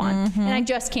get this one. And I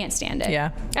just can't stand it.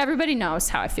 Yeah. Everybody knows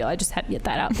how I feel. I just had to get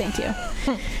that out. Thank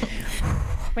you.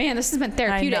 Man, this has been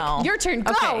therapeutic. Your turn.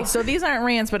 Go. Okay, so these aren't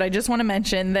rants, but I just want to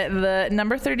mention that the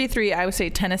number 33 Iowa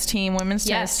State tennis team, women's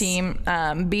tennis team,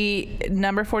 beat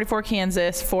number 44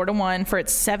 Kansas 4-1 for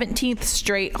its 17th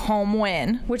straight home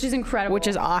win, which is incredible. Which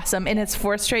is awesome, and its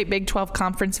 4th straight Big 12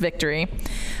 conference victory.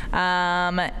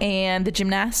 And the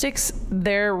gymnastics,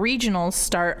 their regionals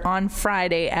start on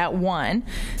Friday at 1.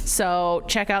 So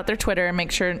check out their Twitter and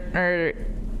make sure, their Twitter.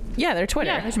 Yeah, their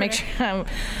Twitter. Make sure.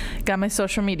 Got my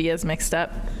social medias mixed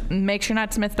up. Make sure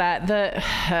not to miss that. The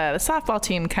softball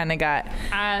team kind of got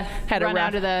had run a rough,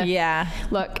 out of the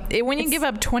look. When you give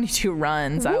up 22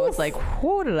 runs, I was like,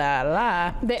 whoo la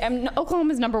la.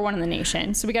 Oklahoma's number 1 in the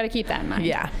nation, so we got to keep that in mind.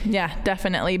 Yeah,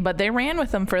 definitely. But they ran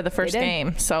with them for the first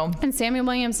game. So and Samuel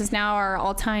Williams is now our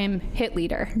all-time hit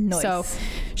leader. Nice. So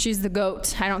she's the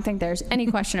GOAT. I don't think there's any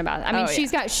question about it. I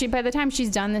mean, by the time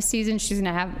she's done this season, she's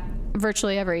gonna have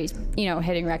virtually every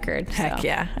hitting record. Heck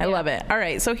yeah, I love it. All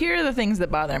right, so here are the things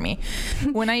that bother me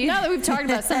when I now that we've talked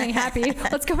about something happy,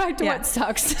 let's go back to what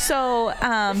sucks. So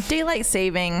daylight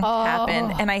saving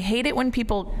happened, and I hate it when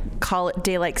people call it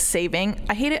daylight saving.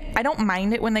 I hate it. I don't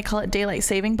mind it when they call it daylight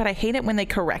saving, but I hate it when they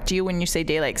correct you when you say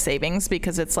daylight savings,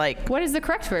 because it's like, what is the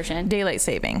correct version? Daylight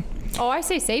saving. Oh, I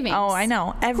say savings. Oh, I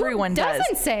know. Everyone does. Who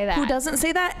doesn't say that? Who doesn't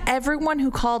say that? Everyone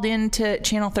who called in to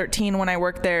Channel 13 when I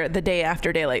worked there the day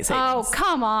after daylight savings. Oh,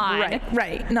 come on.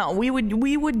 Right. No, we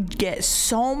would get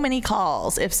so many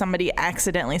calls if somebody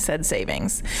accidentally said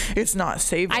savings. It's not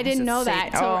savings. I didn't know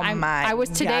that. So I was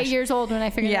today years old when I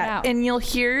figured it out. And you'll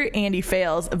hear Andy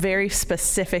Fales very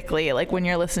specifically, like when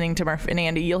you're listening to Murph and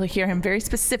Andy, you'll hear him very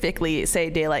specifically say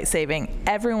daylight saving.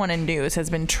 Everyone in news has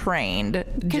been trained.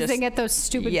 Because they get those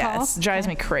stupid calls. Yes, drives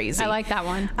me crazy. I like that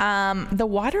one. The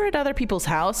water at other people's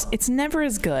house, it's never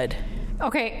as good.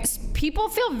 Okay, people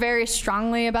feel very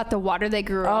strongly about the water they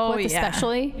grew up with,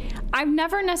 especially. I've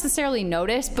never necessarily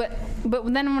noticed, but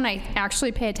then when I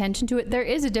actually pay attention to it, there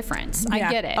is a difference. I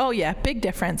get it. Oh yeah, big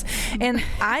difference. And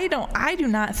I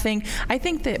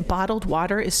think that bottled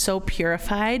water is so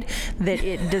purified that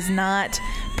it does not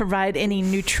provide any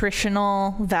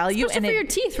nutritional value. Especially for your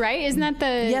teeth, right? Isn't that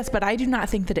the... Yes, but I do not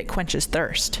think that it quenches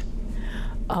thirst.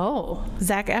 Oh.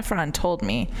 Zac Efron told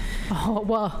me. Oh,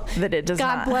 well. That it does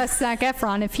not. God bless Zac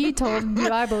Efron. If he told you,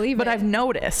 I believe but I've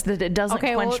noticed that it doesn't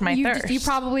quench my thirst. You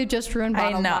probably just ruined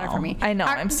bottled water for me. I know.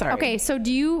 I'm sorry. Okay, so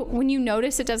when you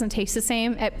notice it doesn't taste the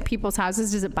same at people's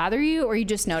houses, does it bother you, or you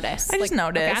just notice? I just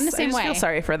notice. Okay, I'm the same way. I feel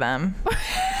sorry for them.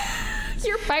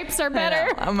 Your pipes are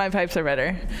better. My pipes are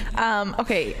better.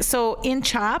 Okay, so in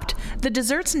Chopped, the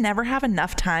desserts never have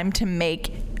enough time to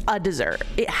make a dessert.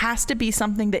 It has to be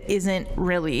something that isn't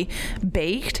really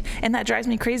baked, and that drives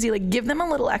me crazy. Like, give them a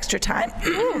little extra time.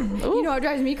 You know what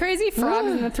drives me crazy?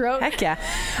 Frogs in the throat. Heck yeah.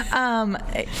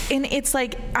 And it's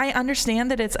like, I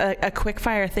understand that it's a quick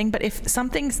fire thing, but if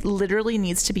something literally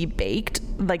needs to be baked,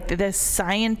 like the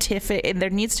scientific, and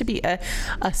there needs to be a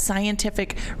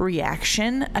scientific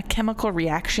reaction, a chemical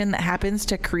reaction that happens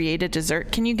to create a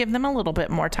dessert, can you give them a little bit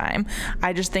more time?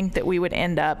 I just think that we would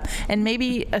end up, and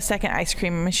maybe a second ice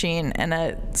cream machine and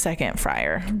a second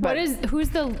fryer. But who's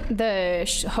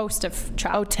the host of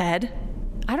Chopped? Oh, Ted.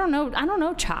 I don't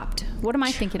know Chopped. What am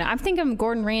I thinking of? I'm thinking of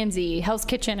Gordon Ramsay, Hell's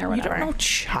Kitchen, or whatever. You don't know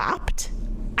Chopped?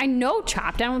 I know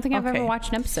Chopped. I don't think I've ever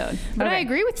watched an episode. But I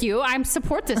agree with you. I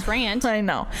support this rant. I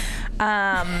know.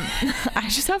 I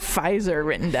just have Pfizer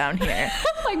written down here.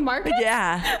 Like Marcus?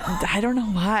 Yeah. I don't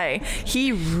know why.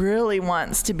 He really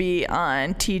wants to be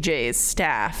on TJ's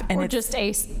staff. And or just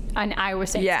an Iowa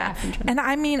State staff. Yeah. And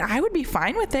I mean, I would be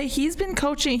fine with it. He's been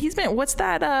coaching. What's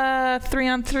that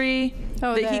 3-on-3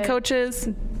 that he coaches?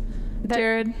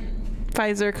 Jared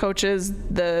Pfizer coaches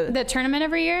the tournament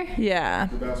every year? Yeah.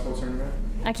 The basketball tournament?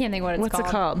 I can't think what it's called.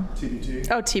 What's it called?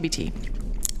 TBT. Oh, TBT.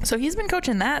 So he's been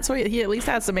coaching that, so he at least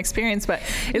has some experience, but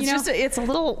it's it's a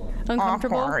little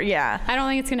uncomfortable. Awkward. Yeah. I don't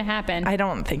think it's going to happen. I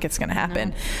don't think it's going to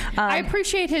happen. No. I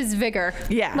appreciate his vigor.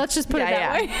 Yeah. Let's just put it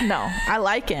that way. No, I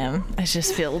like him. I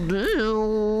just feel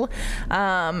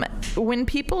when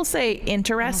people say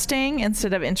interesting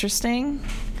instead of interesting,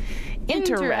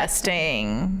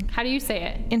 Interesting. How do you say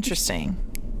it? Interesting.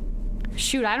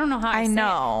 Shoot, I don't know how I say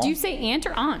know. it. Do you say aunt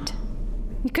or aunt?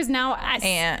 Because now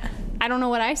Aunt. I don't know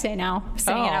what I say now,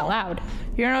 saying it out loud.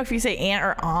 You don't know if you say aunt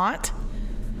or aunt?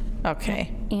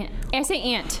 Okay. Aunt. I say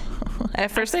aunt.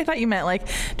 At first I thought you meant like,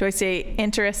 do I say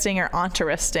interesting or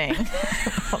interesting?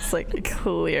 I was like,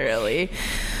 clearly.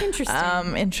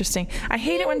 Interesting. Interesting. I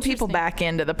hate it when people back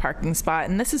into the parking spot,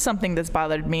 and this is something that's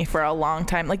bothered me for a long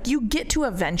time. Like, you get to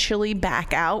eventually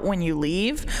back out when you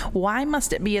leave. Why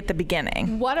must it be at the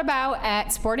beginning? What about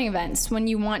at sporting events when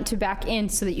you want to back in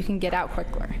so that you can get out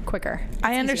quicker?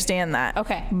 I understand that.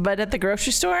 Okay. But at the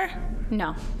grocery store?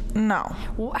 No. No.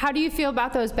 How do you feel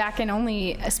about those back-in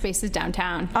only spaces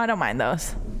downtown? I don't mind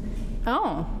those.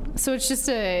 Oh, so it's just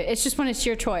when it's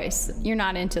your choice. You're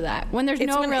not into that. When there's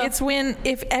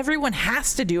if everyone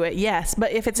has to do it, yes.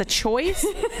 But if it's a choice,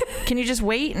 can you just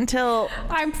wait until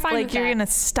I'm fine with you're that. gonna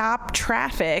stop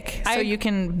traffic so you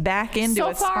can back into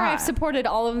a spot? So far, I've supported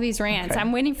all of these rants. Okay.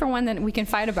 I'm waiting for one that we can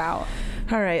fight about.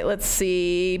 All right, let's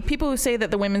see. People who say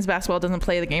that the women's basketball doesn't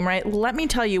play the game right, let me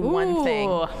tell you one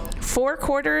thing. 4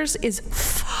 quarters is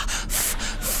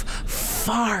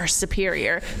far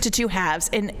superior to 2 halves.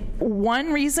 And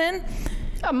one reason...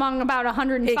 Among about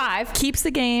 105. It keeps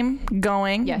the game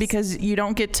going because you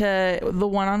don't get to the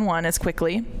one-on-one as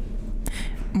quickly.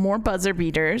 More buzzer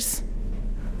beaters.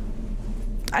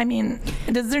 I mean,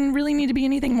 does there really need to be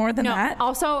anything more than that?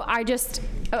 Also,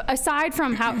 aside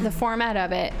from how the format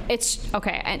of it, it's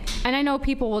okay. And I know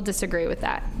people will disagree with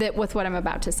that with what I'm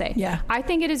about to say. Yeah. I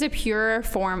think it is a pure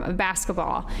form of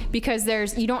basketball because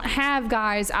you don't have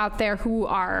guys out there who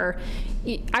are,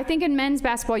 I think in men's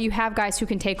basketball, you have guys who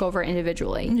can take over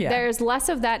individually. Yeah. There's less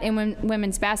of that in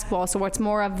women's basketball. So it's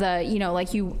more of the,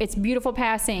 it's beautiful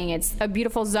passing. It's a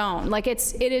beautiful zone. Like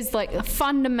it is like a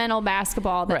fundamental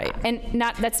basketball.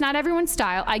 That's not everyone's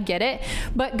style. I get it.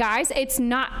 But guys, it's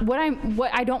not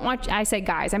I don't want, I say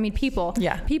guys, I mean people.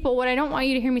 Yeah. People, what I don't want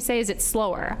you to hear me say is it's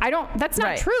slower. That's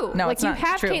not true. No, like it's you not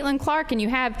have true. Caitlin Clark and you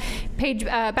have Paige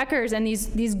Beckers and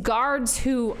these guards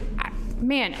who,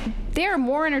 man, they're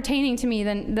more entertaining to me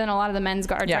than a lot of the men's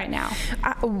guards right now.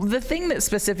 The thing that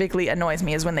specifically annoys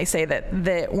me is when they say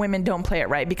that women don't play it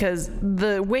right, because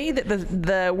the way that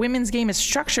the women's game is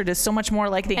structured is so much more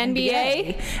like the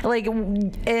NBA. Like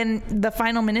in the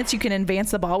final minutes, you can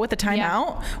advance the ball with a timeout.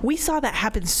 Yeah. We saw that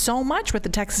happen so much with the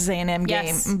Texas A&M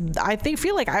game. I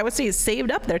feel like Iowa State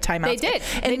saved up their timeouts. They did.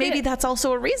 And maybe that's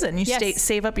also a reason. You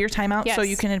save up your timeout so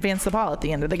you can advance the ball at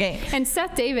the end of the game. And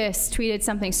Seth Davis tweeted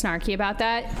something snarky about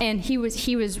that, and he was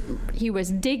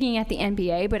digging at the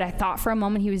NBA, but I thought for a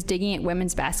moment he was digging at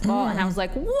women's basketball, and I was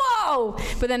like, whoa!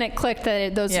 But then it clicked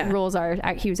that those rules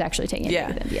he was actually taking it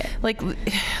to the NBA. Like,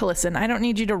 listen, I don't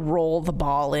need you to roll the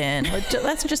ball in.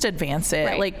 Let's just advance it.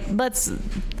 Right. Like, let's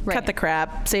cut the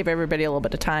crap, save everybody a little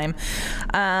bit of time.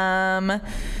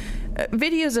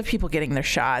 Videos of people getting their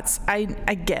shots. I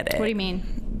get it. What do you mean?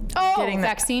 Oh, getting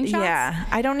vaccine shots? Yeah.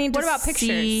 I don't need to see... What about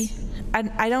pictures?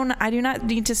 I do not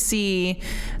need to see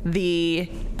the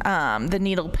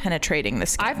needle penetrating the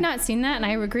skin. I've not seen that, and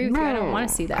I agree with you. I don't want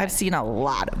to see that. I've seen a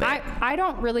lot of it. I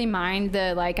don't really mind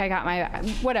the I got my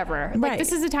whatever. Like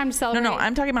this is the time to celebrate. No,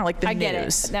 I'm talking about like the I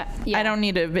news. Get it. I don't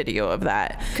need a video of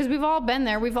that because we've all been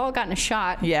there. We've all gotten a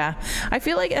shot. Yeah, I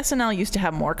feel like SNL used to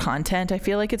have more content. I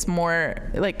feel like it's more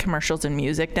like commercials and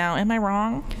music now. Am I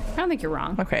wrong? I don't think you're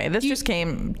wrong. Okay, this just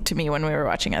came to me when we were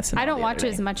watching SNL. I don't watch it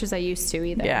as much as I used to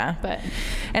either. Yeah, but.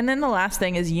 And then the last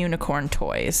thing is unicorn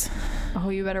toys. Oh,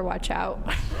 you better watch out.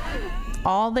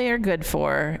 All they are good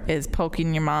for is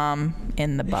poking your mom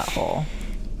in the butthole.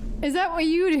 Is that what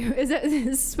you do? Is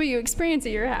this what you experience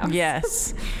at your house?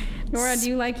 Yes. Nora, do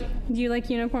you like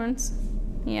unicorns?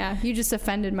 Yeah, you just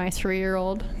offended my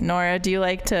 3-year-old. Nora, do you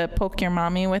like to poke your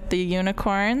mommy with the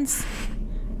unicorns?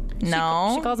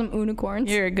 No. She calls them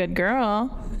unicorns. You're a good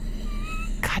girl.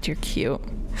 God, you're cute.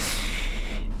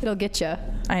 It'll get you.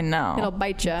 I know. It'll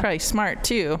bite you. Probably smart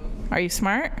too. Are you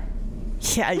smart?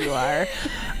 Yeah, you are.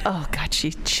 Oh God,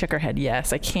 she shook her head.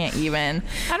 Yes, I can't even.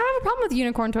 I don't have a problem with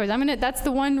unicorn toys. That's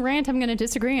the one rant I'm gonna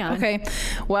disagree on. Okay,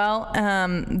 well,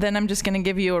 then I'm just gonna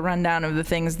give you a rundown of the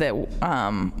things that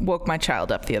woke my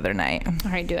child up the other night.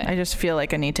 All right, do it. I just feel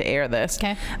like I need to air this.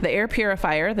 Okay. The air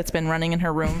purifier that's been running in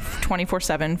her room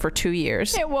 24/7 for 2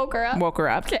 years. It woke her up.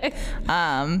 Okay.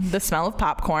 The smell of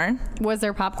popcorn. Was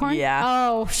there popcorn? Yeah.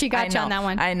 Oh, she got you on that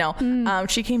one. I know.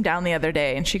 She came down the other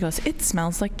day and she goes, "It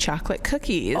smells like chocolate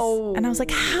cookies." Oh. And I was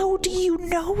like, "How do you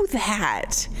know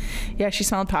that?" Yeah, she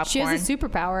smelled popcorn. She has a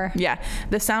superpower. Yeah.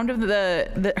 The sound of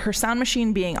her sound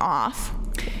machine being off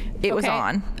It was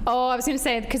on. Oh, I was going to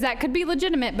say, because that could be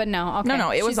legitimate, but no. Okay.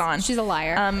 No, it was on. She's a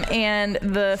liar. And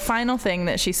the final thing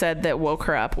that she said that woke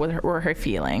her up were her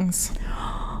feelings.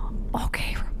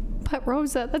 Okay, but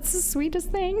Rosa, that's the sweetest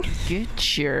thing.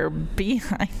 Get your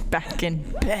behind back in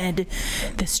bed,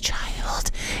 this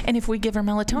child. And if we give her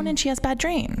melatonin, she has bad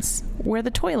dreams where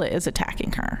the toilet is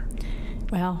attacking her.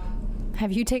 Well,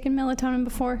 have you taken melatonin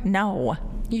before? No.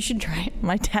 You should try it.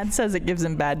 My dad says it gives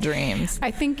him bad dreams.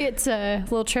 I think it's a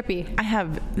little trippy. I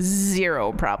have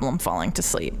zero problem falling to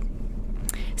sleep.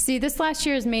 See, this last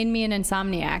year has made me an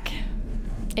insomniac.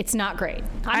 It's not great.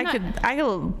 I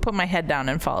could put my head down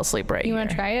and fall asleep right here. You want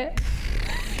to try it?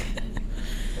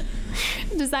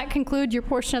 Does that conclude your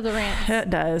portion of the rant? It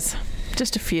does.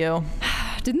 Just a few.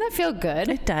 Didn't that feel good?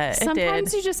 It does.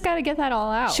 Sometimes you just got to get that all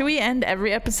out. Should we end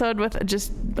every episode with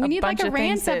just we need bunch like a of rant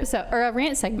things that episode or a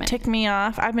rant segment? Tick me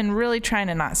off. I've been really trying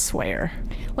to not swear.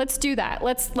 Let's do that.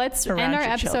 Let's end our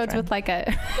episodes children. with like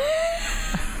a.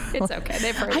 It's okay.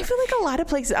 They've heard. I feel like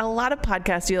a lot of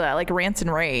podcasts do that, like rants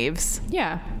and raves.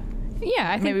 Yeah. Yeah,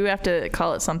 I think maybe we have to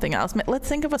call it something else. Let's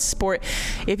think of a sport.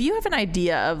 If you have an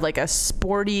idea of like a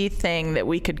sporty thing that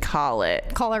we could call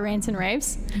it. Call our rants and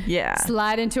raves? Yeah.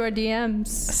 Slide into our DMs.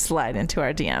 Slide into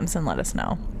our DMs and let us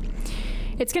know.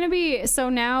 It's going to be, so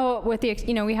now with the,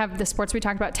 we have the sports we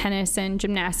talked about, tennis and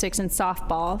gymnastics and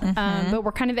softball, but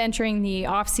we're kind of entering the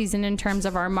off season in terms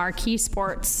of our marquee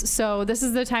sports. So this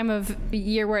is the time of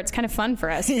year where it's kind of fun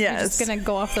for us. Yes. We're just going to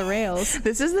go off the rails.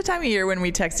 This is the time of year when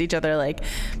we text each other like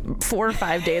 4 or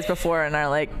 5 days before and are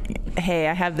like, hey,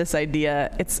 I have this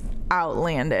idea. It's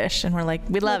outlandish, and we're like,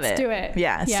 we love Let's it. do it.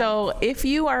 Yeah. So if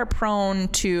you are prone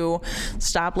to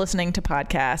stop listening to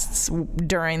podcasts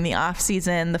during the off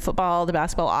season, the football, the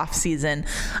basketball off season,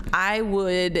 I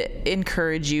would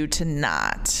encourage you to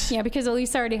not. Yeah, because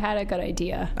Elise already had a good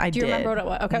idea. Do you remember what it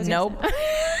was? Okay, nope.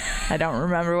 I don't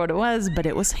remember what it was, but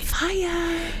it was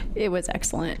fire. It was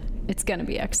excellent. It's gonna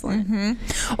be excellent.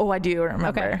 Oh, I do remember.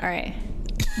 Okay. All right.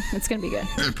 It's gonna be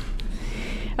good.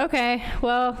 Okay,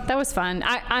 well, that was fun.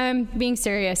 I'm being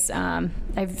serious.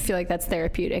 I feel like that's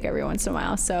therapeutic every once in a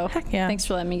while. So yeah. Thanks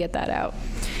for letting me get that out.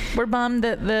 We're bummed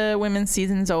that the women's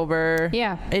season's over.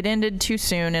 Yeah. It ended too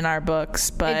soon in our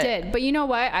books, but it did. But you know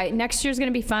what? Next year's going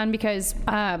to be fun because,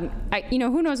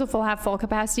 who knows if we'll have full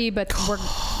capacity, but we're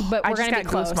going to be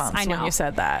close. I know. When you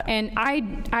said that.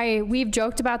 And we've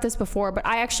joked about this before, but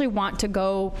I actually want to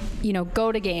go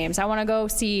to games. I want to go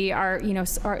see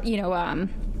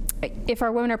if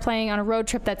our women are playing on a road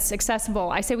trip that's accessible,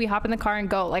 I say we hop in the car and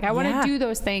go. Like, I want to do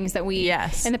those things that we,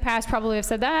 in the past, probably have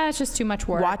said, it's just too much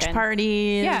work. Watch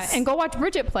parties. Yeah, and go watch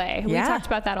Bridget play. We talked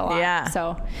about that a lot. Yeah.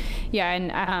 So, yeah,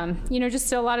 and,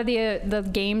 just a lot of the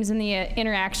games and the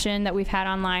interaction that we've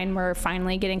had online, we're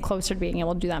finally getting closer to being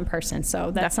able to do that in person.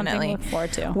 So that's something to look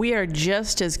forward to. We are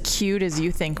just as cute as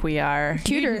you think we are.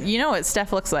 Cuter. You know what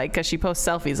Steph looks like because she posts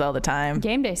selfies all the time.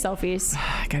 Game day selfies.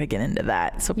 I got to get into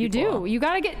that. So you do. You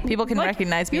got to get... People can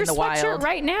recognize me in the wild. Your sweatshirt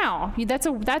right now,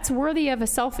 that's worthy of a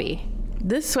selfie.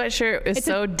 This sweatshirt is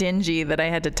so dingy that I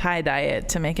had to tie-dye it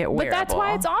to make it wearable. But that's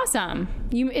why it's awesome.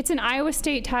 It's an Iowa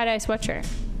State tie-dye sweatshirt.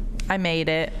 I made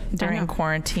it during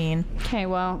quarantine. Okay,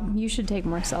 well, you should take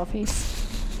more selfies.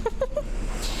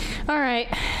 All right.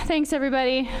 Thanks,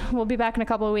 everybody. We'll be back in a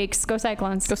couple of weeks. Go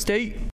Cyclones. Go State.